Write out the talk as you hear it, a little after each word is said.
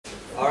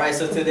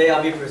Alright, so today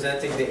I'll be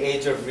presenting the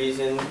Age of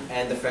Reason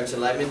and the French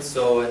Enlightenment.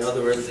 So in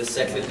other words, the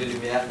Siècle de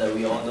Lumière that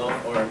we all know,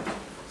 or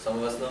some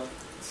of us know.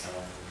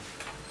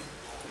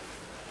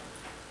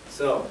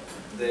 So,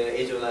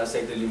 the Age of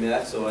Siècle de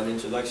Lumière, so an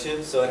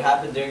introduction. So it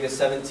happened during the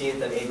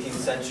 17th and 18th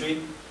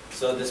century.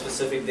 So the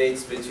specific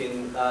dates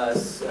between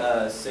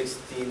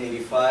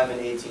 1685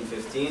 and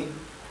 1815.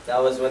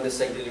 That was when the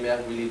Siècle de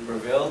Lumière really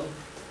prevailed.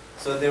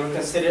 So they were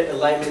considered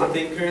Enlightenment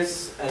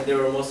thinkers, and they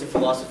were mostly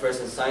philosophers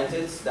and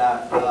scientists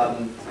that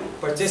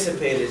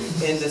participated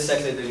in the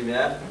Siècle de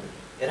Lumière.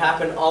 It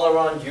happened all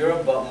around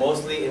Europe, but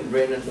mostly in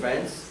Britain and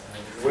France,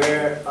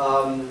 where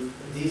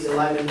these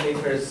Enlightenment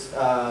thinkers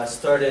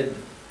started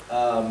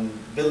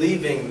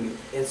believing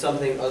in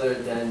something other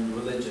than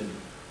religion.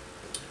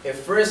 It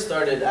first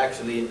started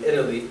actually in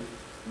Italy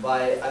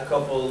by a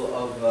couple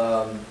of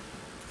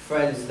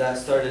friends that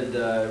started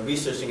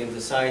researching into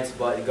science,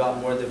 but it got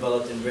more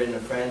developed in Britain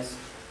and France,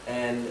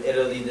 and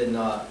Italy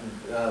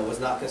was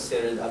not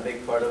considered a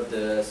big part of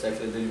the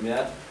Siècle de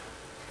Lumière.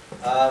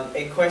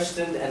 It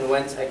questioned and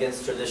went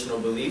against traditional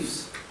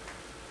beliefs.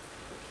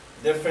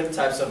 Different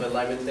types of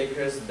Enlightenment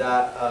thinkers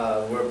that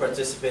were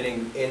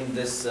participating in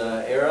this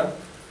era.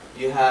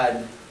 You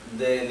had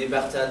the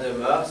libertins de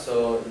mœurs,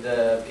 so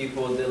the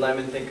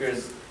Enlightenment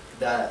thinkers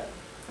that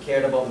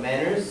cared about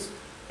manners.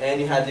 And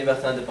you had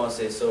libertins de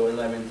pensée, so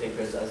Enlightenment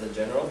thinkers as a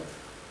general.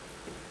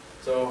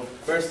 So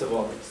first of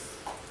all,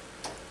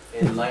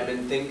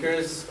 Enlightenment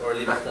thinkers or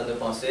libertins de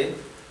pensée.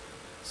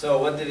 So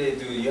what did they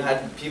do? You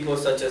had people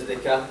such as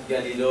Descartes,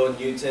 Galileo,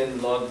 Newton,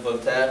 Locke,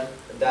 Voltaire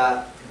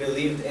that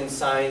believed in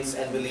science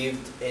and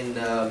believed in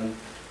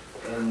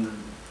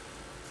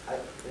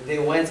they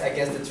went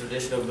against the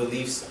traditional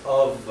beliefs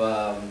of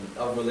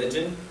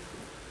religion.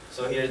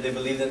 So here they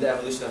believed in the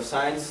evolution of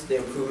science, the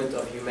improvement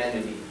of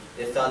humanity.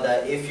 They thought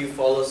that if you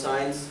follow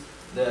science,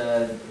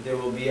 there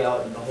will be a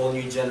whole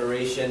new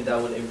generation that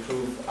would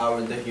improve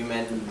the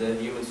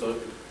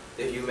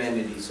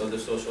humanity, so the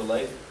social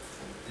life.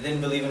 They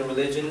didn't believe in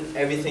religion.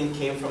 Everything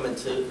came from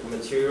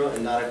material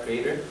and not a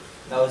creator.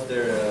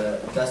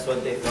 That's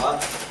what they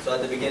thought. So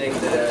at the beginning,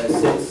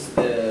 since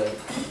the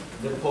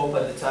Pope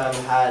at the time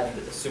had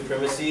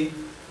supremacy,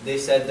 they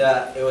said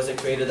that it was a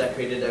creator that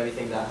created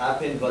everything that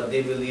happened, but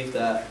they believed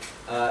that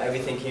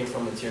everything came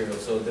from material.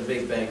 So the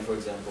Big Bang, for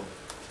example.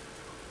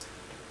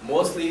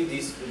 Mostly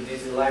these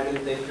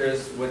Enlightenment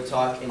thinkers would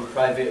talk in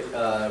private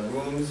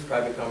rooms,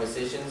 private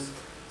conversations,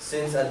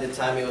 since at the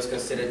time it was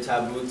considered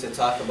taboo to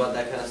talk about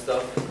that kind of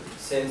stuff,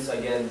 since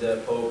again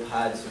the Pope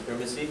had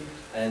supremacy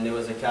and there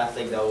was a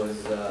Catholic that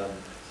was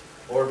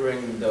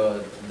ordering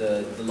the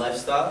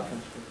lifestyle.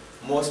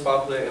 It was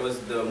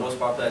the most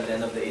popular at the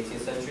end of the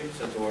 18th century,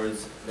 so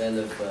towards the end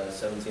of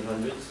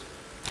 1700s.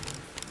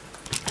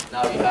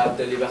 Now you have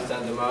the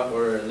libertins de mœurs,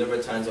 or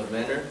libertines of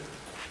manner.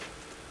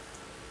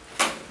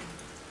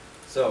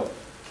 So,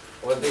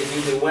 what they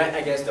do, they went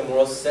against the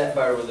morals set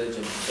by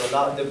religion. So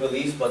not the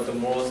beliefs, but the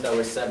morals that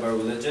were set by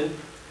religion.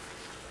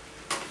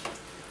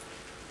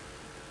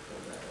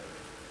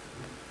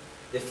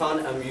 They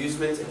found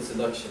amusement in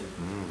seduction.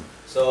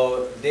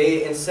 So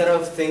they, instead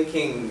of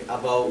thinking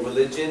about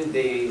religion,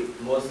 they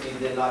mostly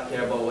did not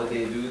care about what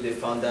they do. They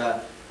found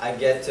that I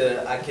can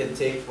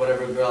take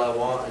whatever girl I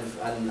want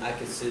and I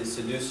can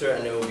seduce her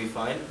and it will be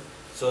fine.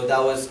 So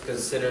that was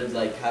considered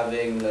like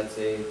having, let's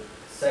say,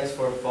 sex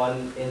for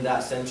fun in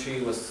that century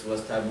was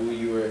taboo.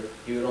 You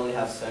would only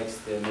have sex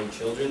to make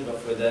children, but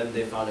for them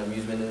they found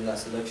amusement in that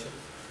seduction.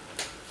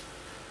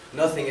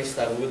 Nothing is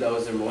taboo, that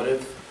was their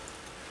motive.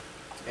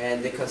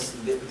 And they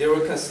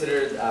were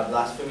considered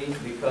blasphemy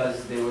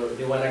because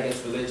they went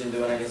against religion,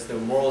 they went against the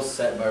morals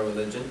set by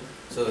religion.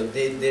 So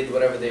they did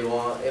whatever they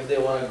want. If they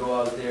want to go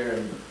out there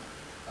and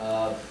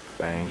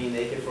be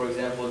naked, for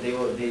example,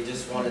 they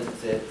just wanted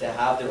to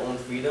have their own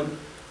freedom.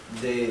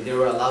 They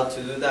were allowed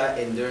to do that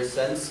in their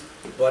sense,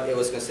 but it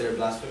was considered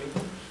blasphemy.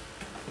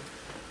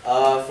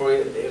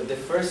 They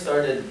first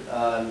started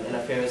in a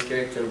famous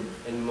character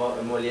in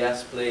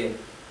Molière's play.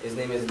 His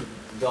name is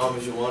Don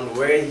Juan,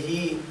 where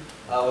he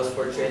was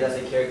portrayed as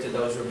a character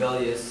that was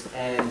rebellious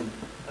and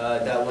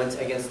that went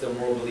against the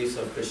moral beliefs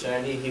of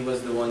Christianity. He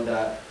was the one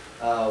that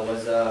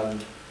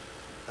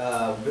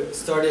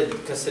started to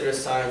consider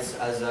science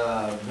as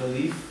a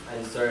belief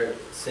and started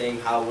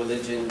saying how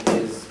religion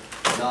is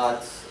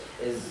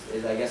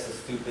I guess a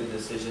stupid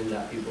decision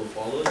that people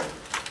followed.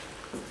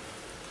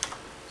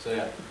 So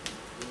yeah,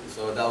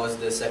 so that was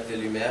the Siècle de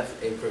Lumière.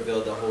 It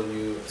prevailed a whole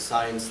new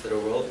science to the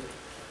world.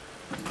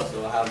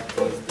 So I have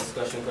these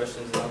discussion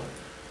questions now.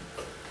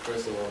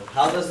 First of all,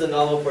 how does the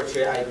novel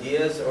portray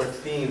ideas or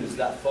themes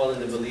that fall in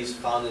the beliefs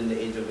found in the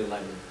Age of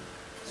Enlightenment?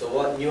 So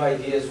what new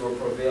ideas were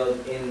prevailed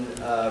in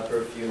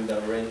perfume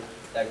that were in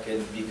that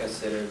could be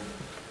considered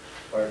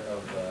part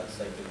of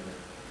Siècle de Lumière?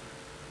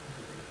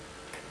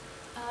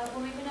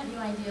 Well, maybe not new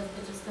ideas,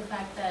 but just the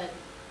fact that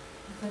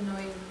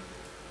Verneuil,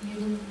 you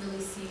didn't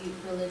really see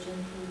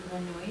religion through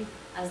Verneuil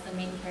as the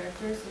main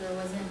character, so there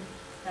wasn't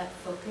that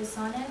focus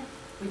on it,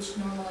 which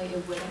normally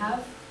it would have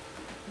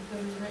if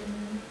it was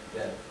written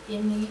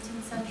in the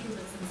 18th century,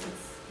 but since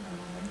it's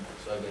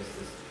So I guess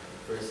this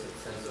first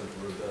sense of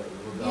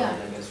rebellion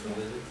Yeah. against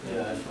religion.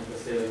 Yeah, I just want to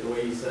say, like, the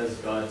way he says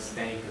God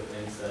stank of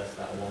incest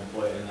at one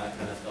point and that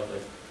kind of stuff,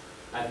 like,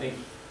 I think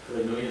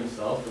Glenui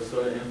himself was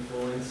sort of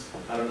influenced,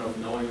 I don't know if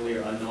knowingly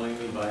or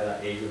unknowingly, by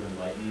that age of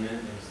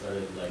enlightenment, and he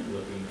started, like,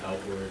 looking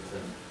outwards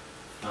and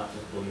not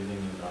just believing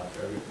in God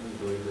for everything, he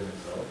believed in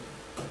himself.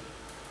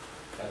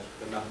 Catch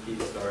the Mahdi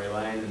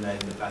storyline, and then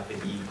the fact that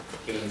he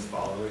gains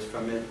followers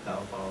from it,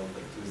 that'll follow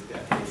like to his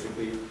death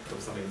basically, of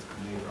something that's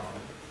completely wrong.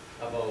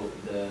 About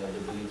the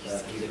belief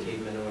that he's a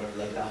caveman or whatever,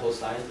 like that whole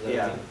science. Is that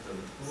Yeah, what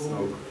you the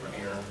smoke or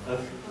air.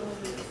 think?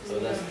 So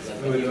that's a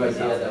Fluid new goes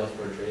idea out. that was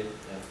portrayed.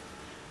 Yeah.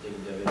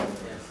 Jacob, do you have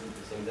anything?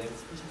 The same thing?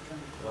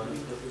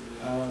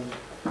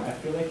 I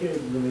feel like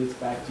it relates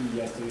back to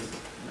yesterday's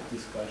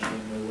discussion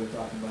where we're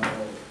talking about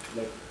how,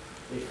 like,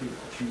 if you're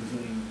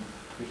choosing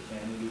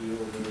Christianity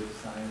over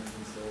science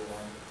and so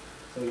on.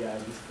 So yeah, I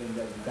just think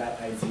that that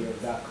idea of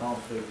that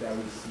conflict that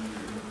we see in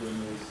the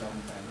news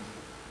sometimes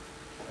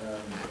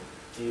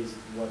is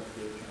what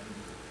they're trying to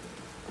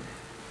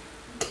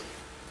do.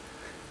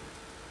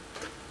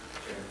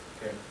 Sure.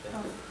 Okay.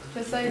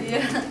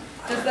 Yeah.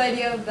 Just the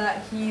idea of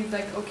that he's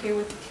like okay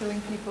with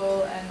killing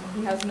people and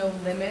he has no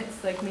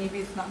limits. Like maybe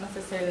it's not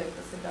necessarily like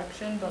the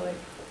seduction, but like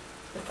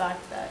the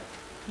fact that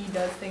he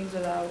does things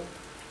without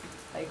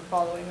like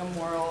following a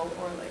moral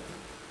or like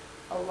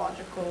a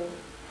logical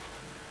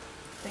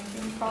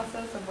thinking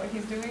process of what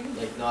he's doing.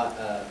 Like not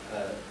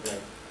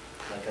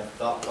like a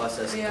thought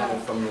process Yeah.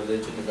 coming from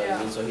religion. Is that what Yeah.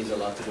 you mean? So he's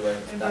allowed to do it.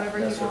 And That, whatever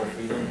that he sort of wants.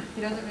 freedom.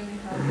 He doesn't really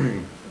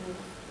have.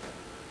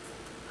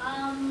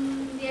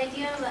 The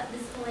idea of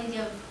this whole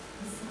idea of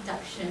the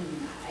seduction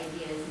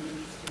idea is an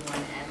interesting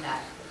one, and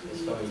that It's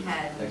we probably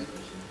can. next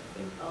question.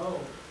 Oh,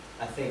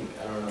 I think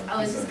I don't know.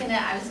 I was just gonna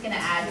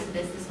add to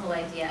this whole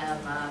idea of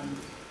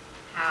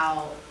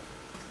how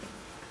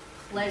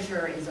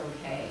pleasure is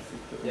okay,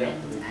 Yeah.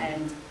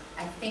 and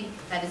I think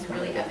that is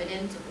really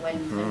evident when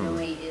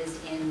Hanoi is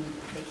in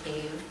the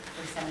cave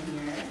for 7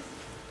 years.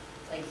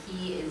 Like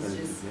he is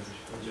just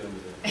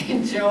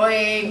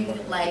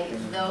enjoying like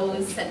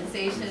those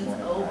sensations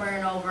over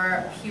and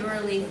over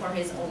purely for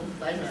his own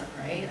pleasure,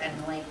 right?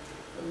 And like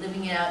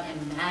living it out,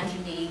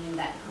 imagining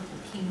that purple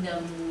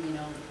kingdom, you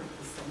know, the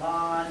purple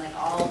salon, like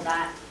all of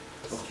that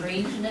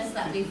strangeness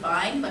that we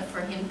find, but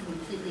for him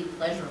completely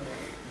pleasurable.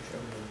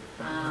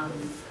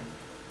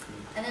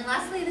 And then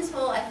lastly, this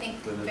whole, I think,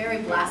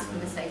 very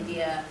blasphemous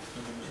idea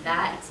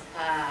that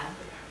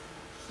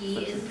he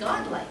is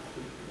godlike.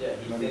 Yeah,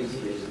 he thinks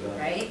he is God.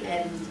 Right?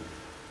 And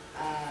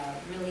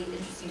really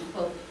interesting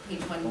quote,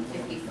 page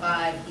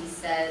 155, he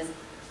says,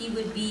 he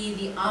would be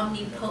the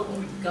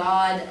omnipotent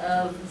God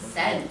of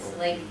sense.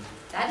 Like,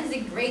 that is a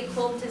great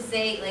quote to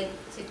say, like,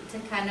 to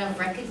kind of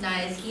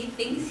recognize he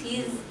thinks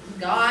he's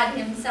God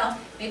himself.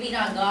 Maybe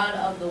not God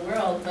of the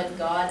world, but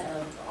God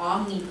of,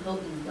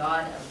 omnipotent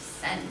God of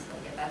sense.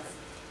 Like, that's,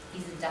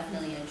 he's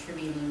definitely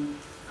attributing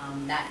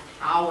that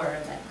power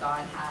that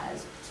God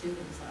has to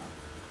himself.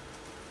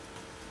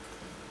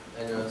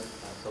 Anyone else?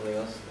 Something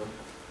else? No?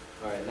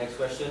 Alright, next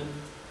question.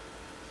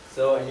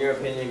 So, in your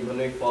opinion,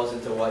 Grenouille falls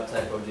into what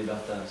type of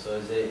libertin? So,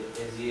 is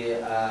he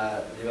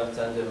a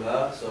libertin de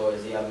vrai? So,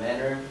 is he a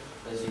manner?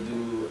 Does he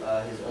do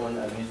his own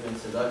amusement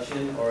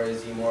seduction? Or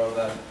is he more of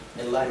an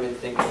enlightenment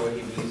thinker where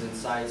he believes in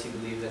science, he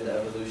believes in the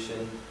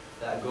evolution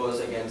that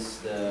goes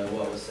against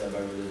what was said by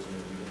religion?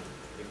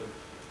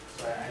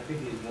 So I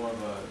think he's more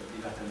of a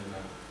libertin de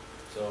vrai.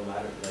 So,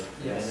 matter, like,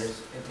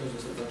 manners? In terms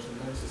of seduction,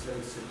 not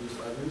necessarily to seduce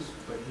others,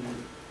 but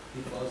he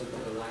falls into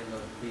the line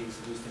of being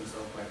seduced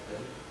himself by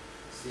pleasure.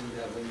 Seeing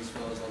that when he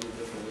smells all the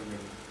different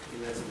women,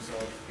 he lets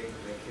himself get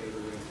carried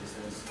away into the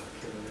sense of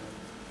killing them,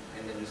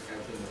 and then just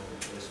kind of,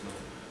 for the smell.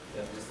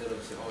 Yeah. Instead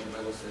of saying, oh, the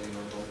Bible says,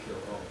 don't kill,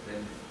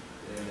 then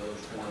they'll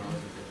turn on all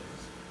his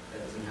intentions. That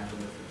doesn't happen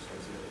with him, so I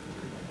see that he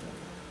can do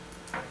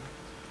that.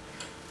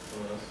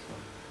 Someone else?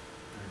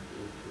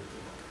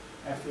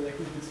 I feel like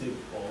we could say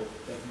both,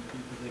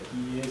 definitely, because like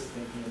he is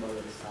thinking about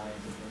like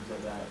science and things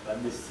like that, but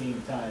at the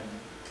same time,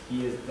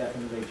 he is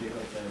definitely, like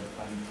Jacob said,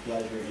 finding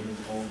pleasure in his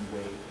own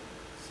way.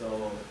 So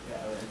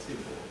yeah, I'd say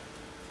both.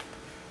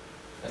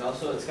 And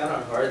also, it's kind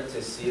of hard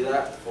to see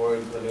that for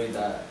Grenouille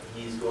that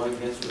he's going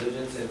against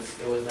religion since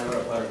it was never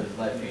a part of his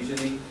life.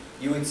 Usually,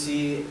 you would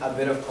see a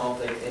bit of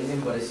conflict in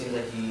him, but it seems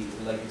like he,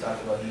 like you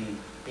talked about, he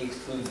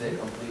excludes it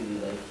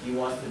completely. Like he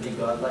wants to be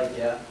godlike,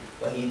 yeah,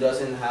 but he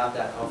doesn't have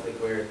that conflict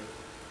where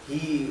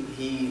he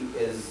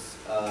is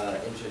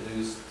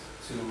introduced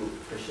to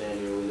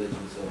Christianity or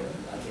religion. So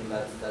I think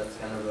that's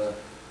kind of a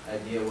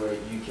idea where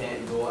you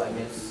can't go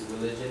against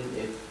religion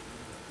if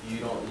you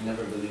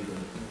never believe in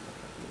it.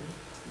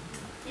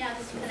 Yeah,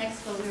 this is the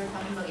next quote we were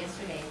talking about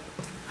yesterday.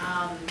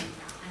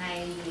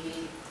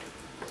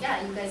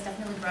 You guys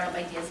definitely brought up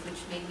ideas which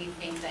made me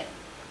think that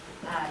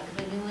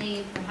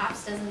Grenouille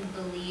perhaps doesn't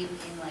believe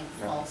in like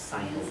false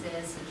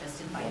sciences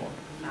suggested by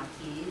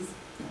Marquis,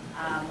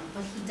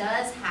 but he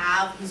does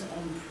have his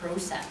own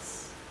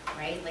process,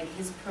 right? Like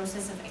his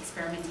process of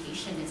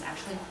experimentation is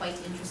actually quite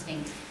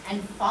interesting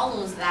and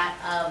follows that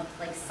of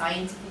like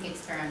scientific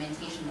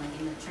experimentation, like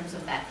in terms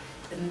of that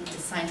the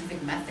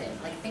scientific method.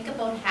 Like, think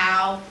about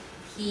how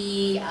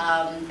he,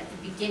 at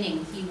the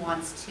beginning, he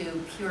wants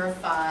to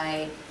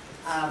purify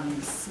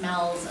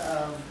smells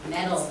of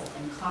metal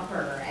and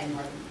copper and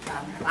like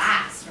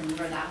glass.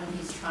 Remember that when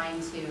he's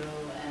trying to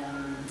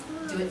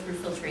do it through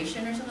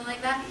filtration or something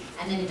like that,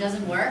 and then it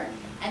doesn't work.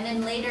 And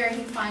then later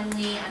he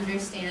finally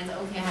understands,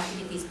 okay, I have to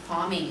get these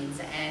pomades,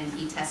 and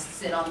he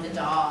tests it on the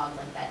dog,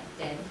 like that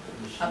dead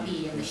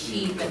puppy and the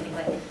sheep and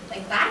things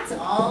like that's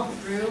all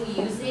through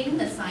using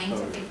the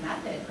scientific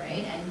method,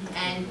 right?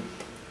 And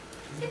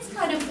it's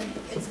kind of,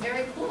 it's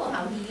very cool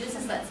how he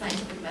uses that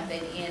scientific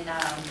method in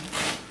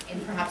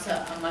perhaps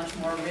a much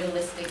more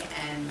realistic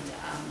and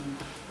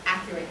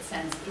accurate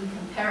sense in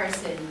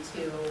comparison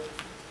to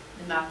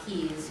the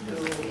Marquis, who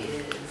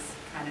is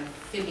kind of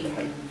fibbing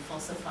and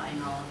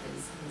falsifying all of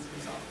his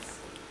results.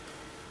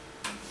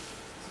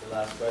 So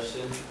last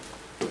question.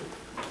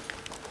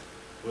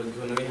 Would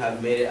Grenouille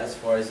have made it as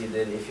far as he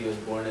did if he was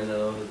born in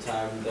another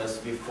time, thus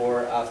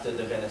before or after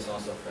the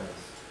Renaissance of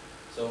France?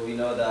 So we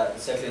know that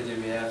Siècle des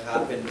Lumières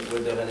happened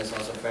with the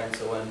Renaissance of France,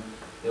 so when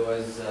there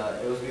was,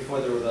 it was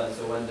before the Rebellion,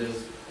 so when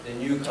there's the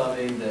new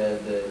coming,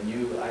 the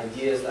new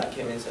ideas that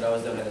came in, so that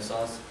was the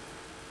Renaissance.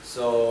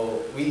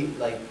 So we,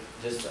 like,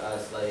 just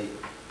as like,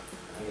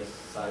 I guess,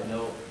 side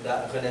note,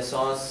 that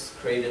Renaissance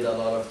created a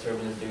lot of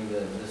turbulence during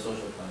the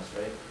social class,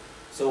 right?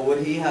 So would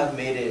he have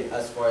made it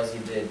as far as he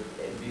did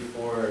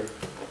before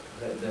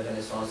the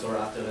Renaissance or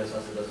after the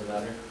Renaissance, it doesn't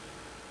matter,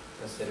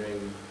 considering,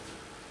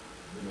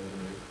 you know,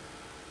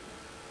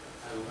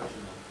 I have a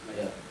question though.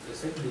 Like, yeah. the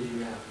second that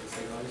you have, it's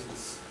like obviously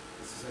it's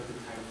a certain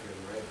time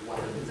frame, right? What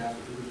happens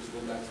after? People just go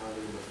back to how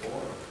they were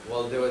before? Or?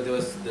 Well,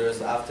 there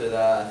was after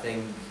that, I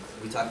think,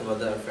 we talked about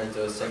that in French,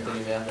 there was Siècle des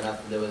Lumières, and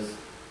after there was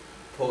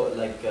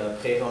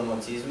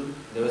pré-romantisme.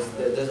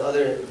 There's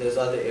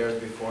other eras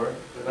before,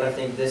 but I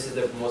think this is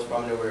the most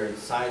prominent where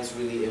science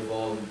really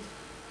evolved,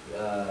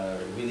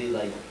 really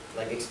like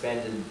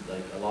expanded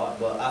like a lot.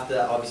 But after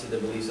that, obviously the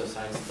beliefs of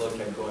science still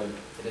kept going.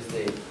 To this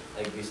day,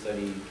 like we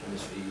study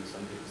chemistry,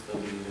 some people still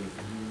believe in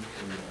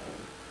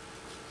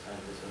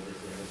scientists of this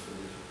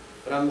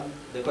religion.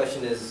 But the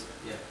question is,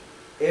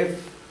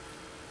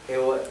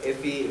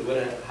 if he would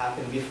have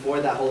happened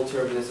before that whole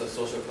turbulence of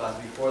social class,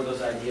 before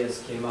those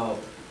ideas came out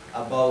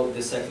about the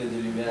Siècle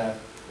des Lumières,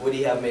 would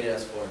he have made it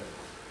as far?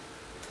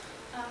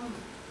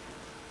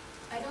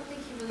 I don't think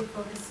he really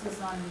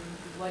focuses on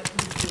what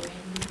he's doing.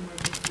 He's more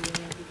just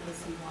doing it because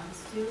he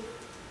wants to.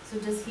 So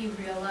does he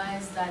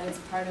realize that it's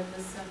part of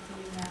the Siècle des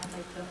Lumières,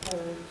 like the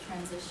whole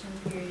transition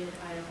period?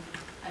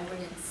 I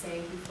wouldn't say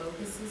he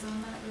focuses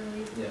on that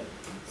really. Yeah.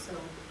 So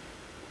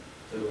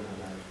it wouldn't have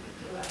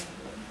mattered.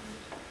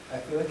 I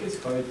feel like it's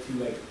hard to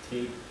like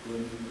take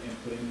Grenouille and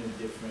put him in a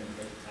different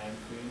like time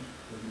frame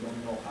because we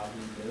don't know how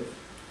he lived.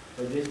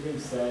 But this being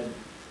said,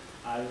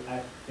 I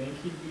think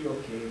he'd be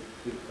okay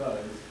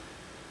because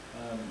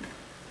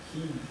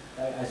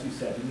as you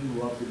said, he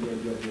grew up with the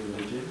idea of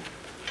religion.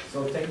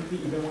 So technically,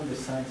 even when the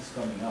science is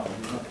coming out,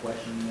 he's not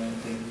questioning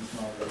anything. He's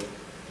not like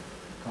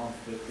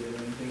conflicted or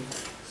anything.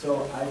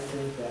 So I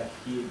think that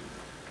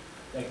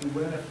it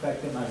wouldn't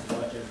affect him as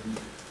much as we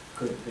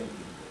could think.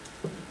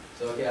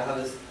 So okay, I have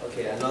this.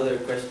 Okay, another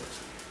question.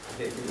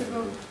 Okay,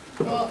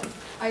 well,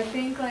 I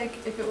think like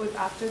if it was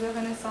after the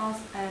Renaissance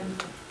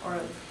or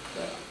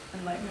the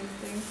Enlightenment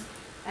thing,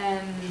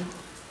 and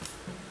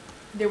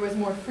there was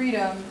more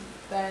freedom,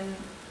 then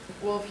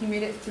well, if he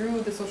made it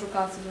through the social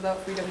classes without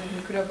freedom, then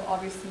he could have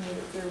obviously made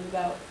it through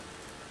without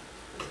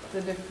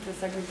the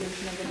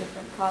segregation of the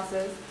different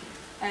classes.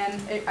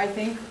 And I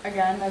think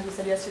again, as we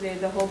said yesterday,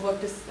 the whole book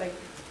just like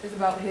is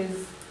about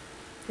his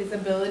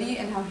ability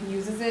and how he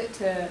uses it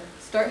to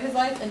start his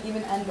life and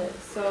even end it.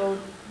 So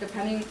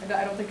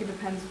I don't think it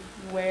depends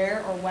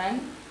where or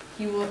when,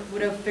 he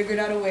would have figured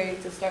out a way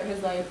to start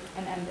his life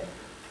and end it.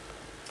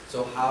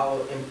 So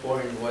how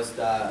important was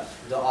that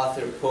the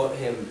author put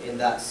him in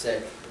that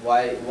sect?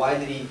 Why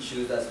did he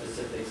choose that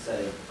specific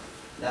setting?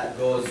 That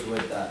goes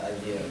with that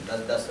idea.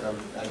 That's what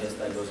I guess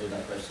that goes with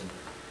that question.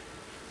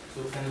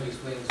 So it kind of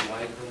explains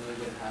why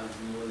Grenouille didn't have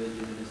no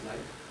religion in his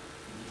life.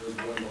 If he was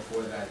born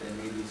before that, then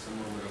maybe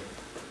someone would have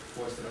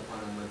forced it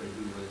upon him whether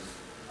he was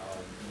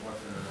an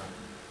orphan or not.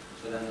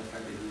 So then the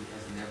fact that he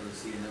has never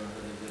seen it, never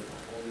heard of it,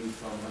 only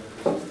from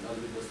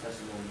other people's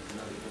testimony and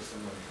other people's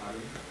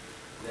testimony,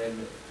 then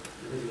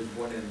because he was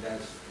born in that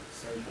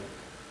century,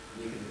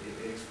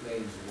 it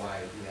explains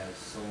why he has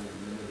such a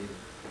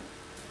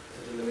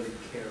limited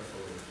care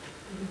for it.